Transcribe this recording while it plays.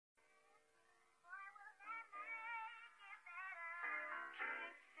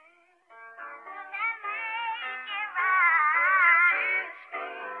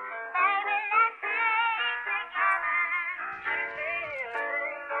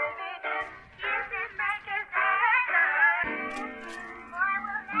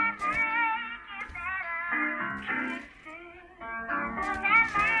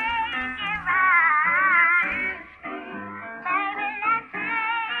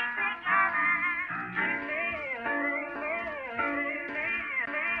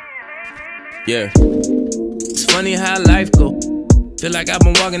Yeah. It's funny how life go. Feel like I've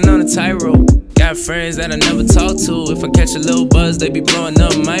been walking on a tightrope. Got friends that I never talk to. If I catch a little buzz, they be blowing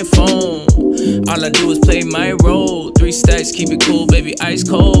up my phone. All I do is play my role. 3 stacks, keep it cool, baby, ice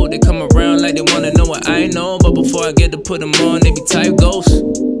cold. They come around like they wanna know what I know, but before I get to put them on, they be type ghosts.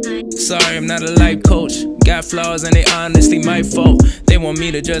 Sorry, I'm not a life coach. Got flaws and they honestly my fault. They want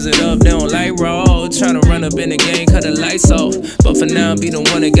me to dress it up, they don't like raw. Tryna run up in the game, cut the lights off. But for now, be the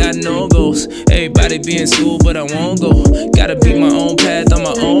one that got no goals. Everybody be in school, but I won't go. Gotta beat my own path on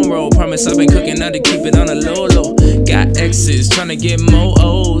my own road. Promise I've been cooking now to keep it on the low low. Got exes, tryna get more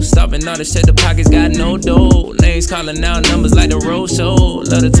O's. Stopping all the shit, the pockets got no dough. Names calling out numbers like the road show.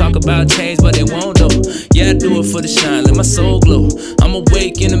 Love to talk about change, but they won't though. Yeah, I do it for the shine, let my soul glow. I'm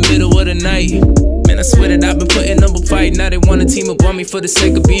awake in the middle of the night. Man, I swear that I've been putting up a fight. Now they wanna team up on me for the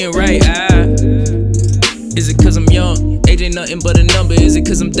sake of being right. Is it cause I'm young? Age ain't nothing but a number. Is it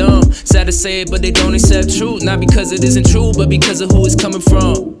cause I'm dumb? Sad to say it, but they don't accept truth. Not because it isn't true, but because of who it's coming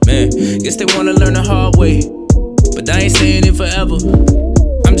from. Man, guess they wanna learn the hard way, but I ain't staying in forever.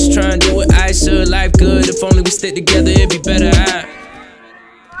 I'm just trying to do what I should. Life good, if only we stick together, it'd be better.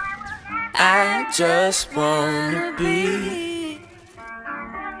 I just wanna be,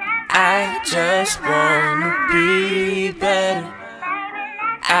 I just wanna be better.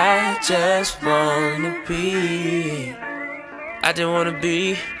 I just wanna be, I just wanna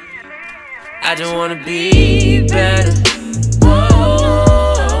be, I just wanna be better.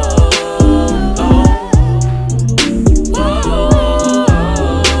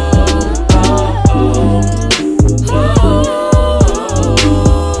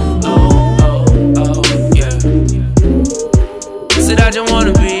 I just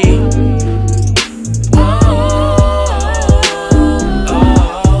wanna be.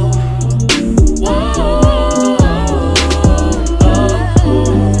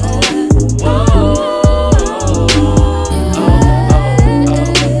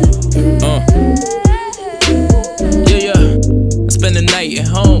 Spend the night at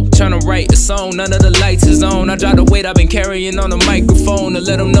home, tryna write a song, none of the lights is on. I drop the weight I've been carrying on the microphone to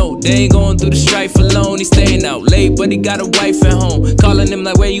let them know they ain't going through the strife alone. He's staying out late, but he got a wife at home. Calling him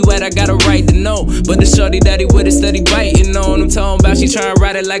like, where you at? I got a right to know. But the shorty that he with is steady biting on. I'm talking about she tryna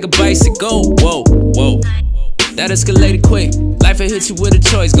ride it like a bicycle. Whoa, whoa. That escalated quick. Life will hit you with a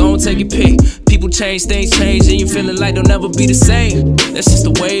choice, gon' take your pick. People change, things change, and you feeling like they'll never be the same. That's just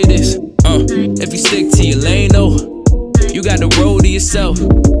the way it is. If you stick to your lane, though, you got the road to yourself.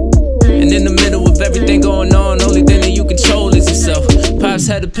 And in the middle of everything going on, only thing that you control is yourself. Pops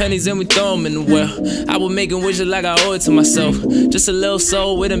had the pennies and we throw them in the well. I was making wishes like I owe it to myself. Just a little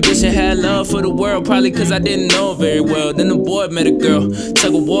soul with ambition, had love for the world. Probably cause I didn't know very well. Then the boy met a girl,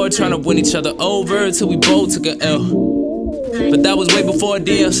 tug of war trying to win each other over, till we both took a L. But that was way before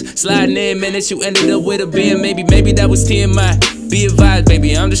DMs. Sliding in minutes, you ended up with a BM. Maybe that was TMI. Be advised,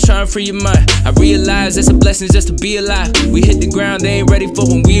 baby, I'm just trying to free your mind. I realize it's a blessing just to be alive. We hit the ground, they ain't ready for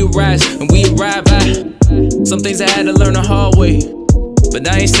when we arise. When we arrive, some things I had to learn the hard way, but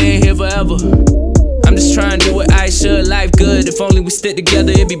I ain't staying here forever. I'm just trying to do what I should. Life good, if only we stick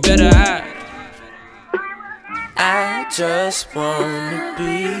together, it'd be better. I just wanna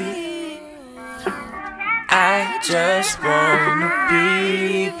be, I just wanna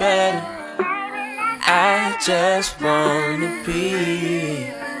be better. I just wanna be,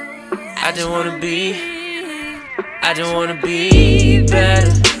 I just wanna be, I just wanna be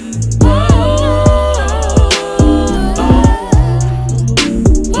better.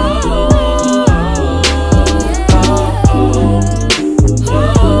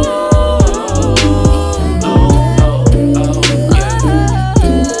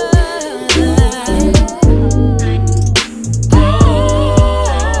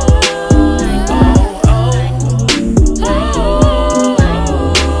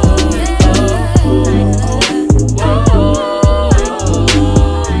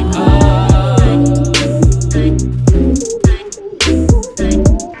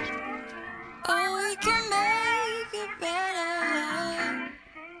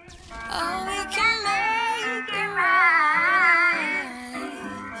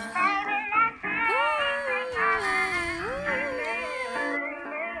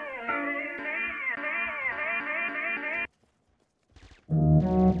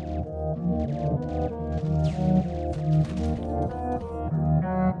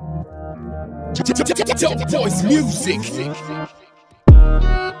 Dope Boys Music.